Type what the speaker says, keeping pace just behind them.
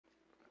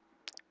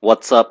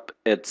What's up?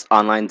 It's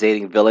online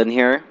dating villain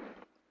here.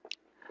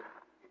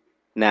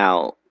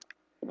 Now,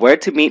 where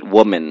to meet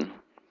women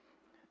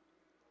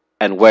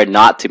and where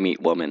not to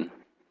meet women.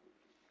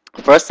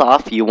 First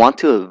off, you want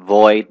to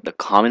avoid the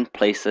common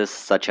places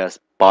such as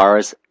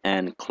bars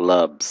and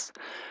clubs.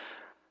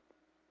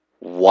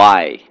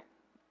 Why?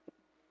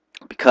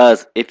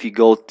 Because if you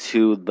go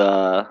to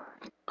the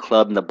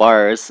club and the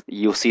bars,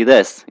 you'll see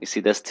this. You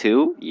see this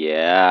too?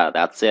 Yeah,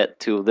 that's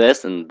it. To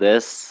this and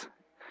this.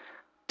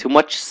 Too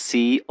much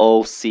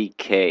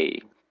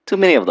COCK. Too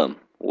many of them.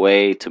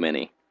 Way too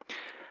many.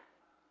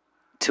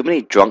 Too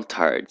many drunk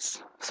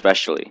tards,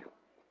 especially.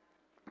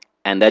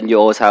 And then you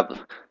always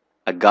have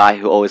a guy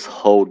who always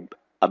hold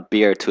a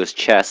beer to his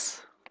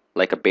chest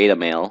like a beta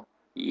male.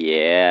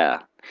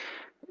 Yeah,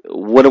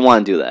 wouldn't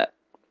want to do that.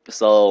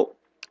 So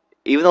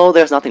even though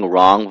there's nothing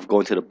wrong with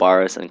going to the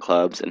bars and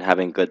clubs and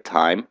having a good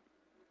time,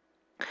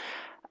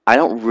 I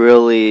don't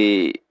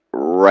really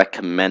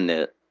recommend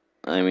it.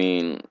 I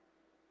mean,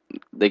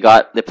 they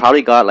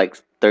probably got like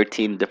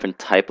 13 different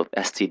type of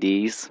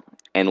STDs,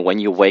 and when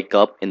you wake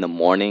up in the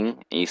morning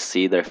and you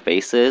see their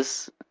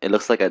faces, it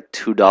looks like a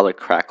 $2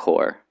 crack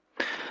whore.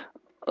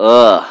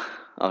 Ugh.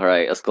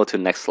 Alright, let's go to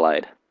the next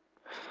slide.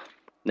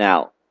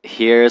 Now,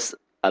 here's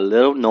a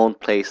little known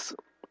place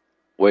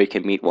where you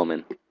can meet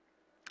women.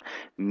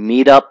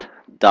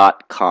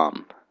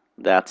 Meetup.com.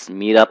 That's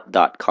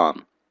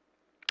meetup.com.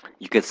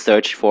 You can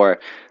search for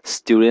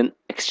student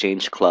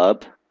exchange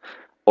club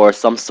or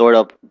some sort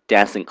of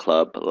dancing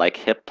club like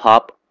hip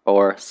hop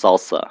or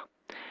salsa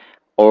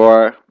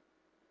or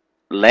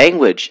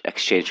language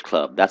exchange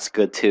club. That's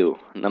good too.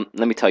 Let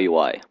me tell you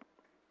why.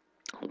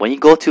 When you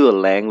go to a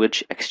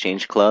language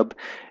exchange club,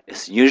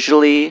 it's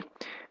usually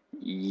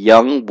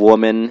young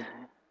woman,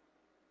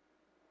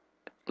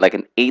 like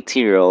an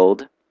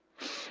 18-year-old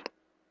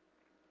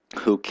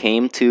who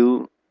came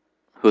to,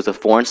 who's a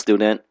foreign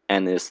student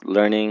and is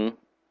learning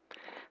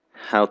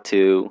how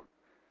to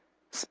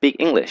speak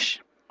English.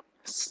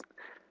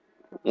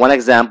 One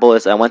example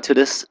is I went to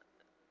this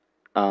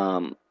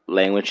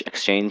language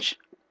exchange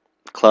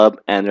club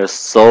and there's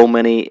so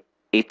many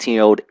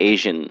 18-year-old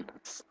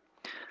Asians.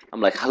 I'm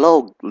like,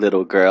 hello,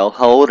 little girl,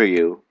 how old are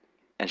you?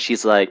 And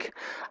she's like,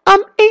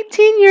 I'm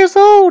 18 years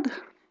old.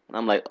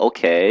 I'm like,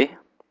 okay,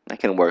 I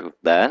can work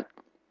with that.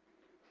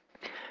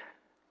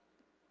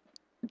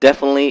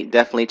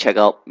 Definitely check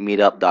out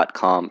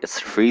meetup.com. It's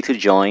free to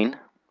join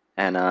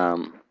and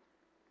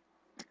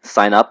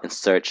sign up and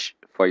search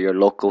for your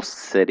local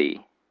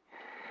city.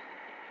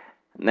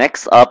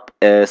 Next up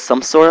is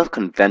some sort of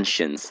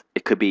conventions.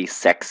 It could be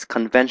sex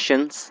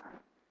conventions,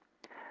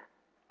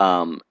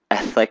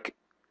 ethnic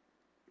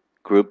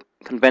group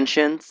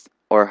conventions,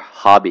 or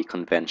hobby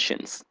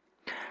conventions.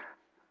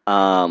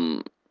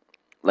 Um,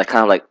 like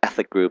kind of like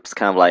ethnic groups,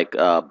 kind of like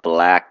um,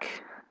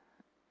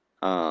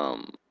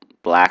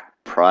 Black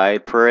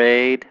Pride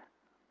Parade.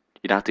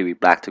 You don't have to be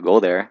black to go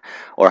there.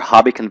 Or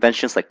hobby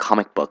conventions like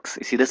comic books.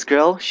 You see this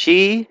girl?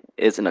 She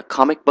is in a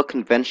comic book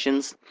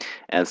conventions,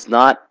 and it's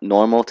not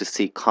normal to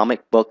see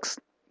comic books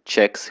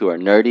chicks who are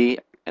nerdy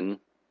and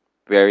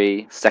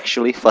very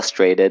sexually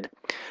frustrated,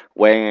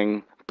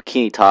 wearing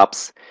bikini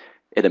tops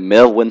in the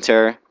middle of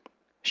winter,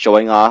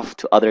 showing off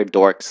to other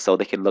dorks so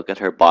they can look at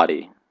her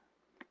body.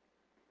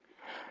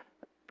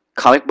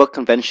 Comic book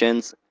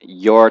conventions,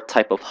 your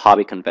type of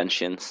hobby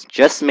conventions.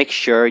 Just make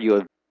sure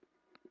you.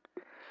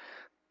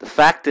 The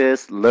fact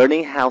is,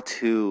 learning how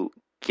to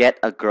get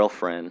a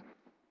girlfriend,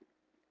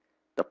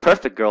 the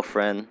perfect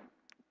girlfriend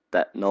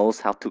that knows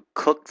how to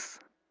cooks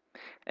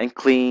and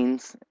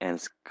cleans and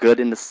is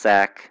good in the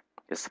sack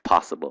is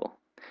possible.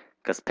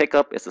 Because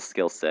pickup is a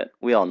skill set.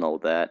 We all know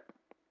that.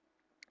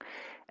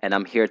 And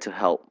I'm here to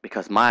help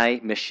because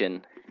my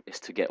mission is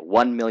to get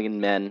 1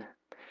 million men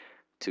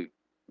to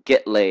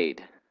get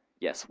laid.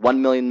 Yes, 1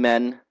 million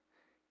men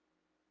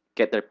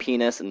get their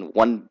penis and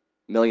 1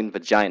 million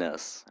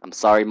vaginas. I'm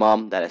sorry,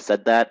 Mom, that I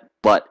said that,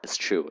 but it's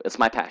true. It's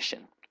my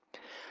passion.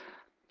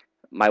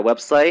 My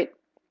website,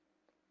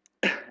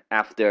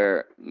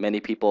 after many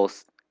people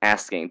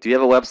asking, do you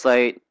have a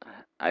website?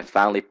 I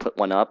finally put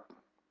one up.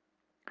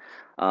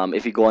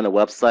 If you go on the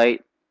website,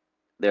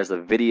 there's a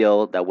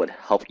video that would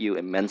help you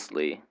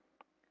immensely.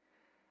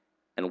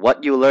 And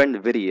what you learn in the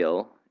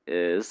video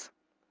is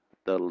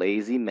the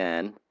lazy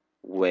man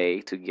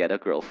way to get a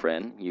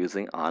girlfriend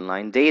using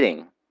online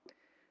dating.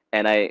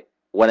 And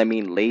when I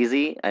mean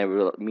lazy, I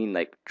really mean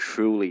like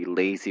truly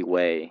lazy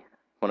way.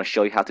 I want to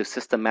show you how to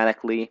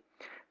systematically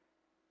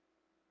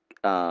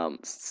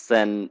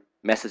send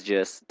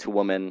messages to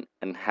women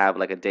and have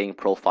like a dating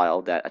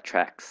profile that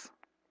attracts.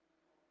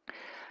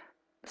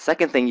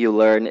 Second thing you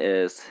learn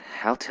is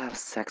how to have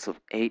sex with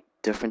 8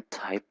 different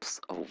types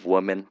of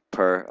women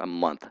per a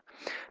month.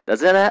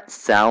 Doesn't that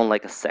sound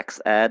like a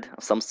sex ad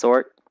of some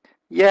sort?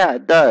 Yeah,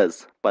 it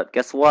does. But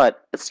guess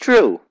what? It's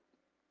true.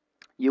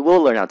 You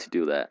will learn how to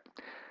do that.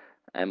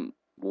 And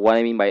what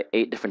I mean by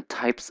 8 different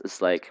types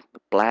is like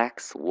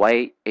blacks,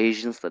 white,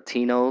 Asians,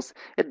 Latinos.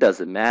 It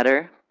doesn't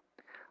matter.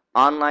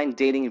 Online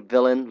dating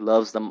villain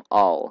loves them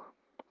all.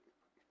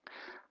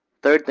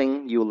 Third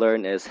thing you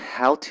learn is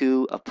how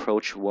to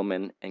approach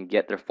women and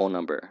get their phone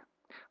number.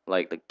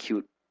 Like the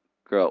cute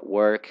girl at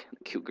work,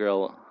 the cute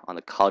girl on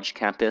the college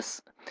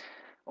campus,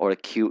 or the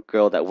cute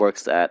girl that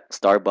works at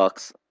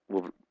Starbucks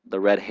with the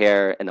red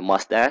hair and the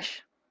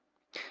mustache.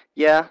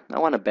 Yeah, I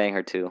want to bang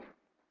her too.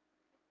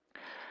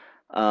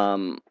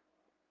 Um,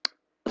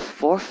 the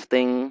fourth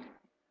thing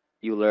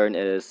you learn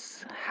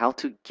is how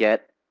to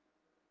get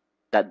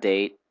that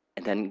date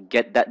and then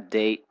get that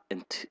date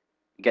and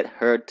get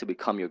her to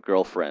become your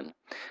girlfriend.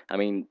 I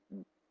mean,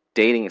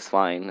 dating is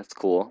fine, it's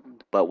cool,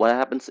 but what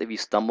happens if you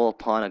stumble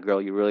upon a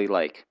girl you really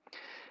like?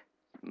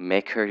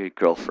 Make her your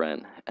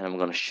girlfriend, and I'm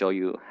gonna show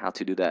you how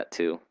to do that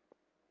too.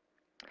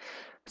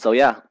 So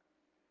yeah,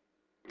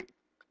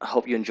 I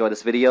hope you enjoyed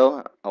this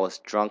video. I was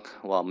drunk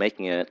while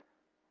making it.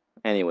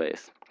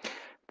 Anyways,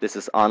 this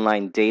is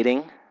online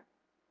dating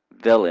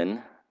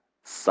villain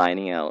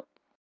signing out.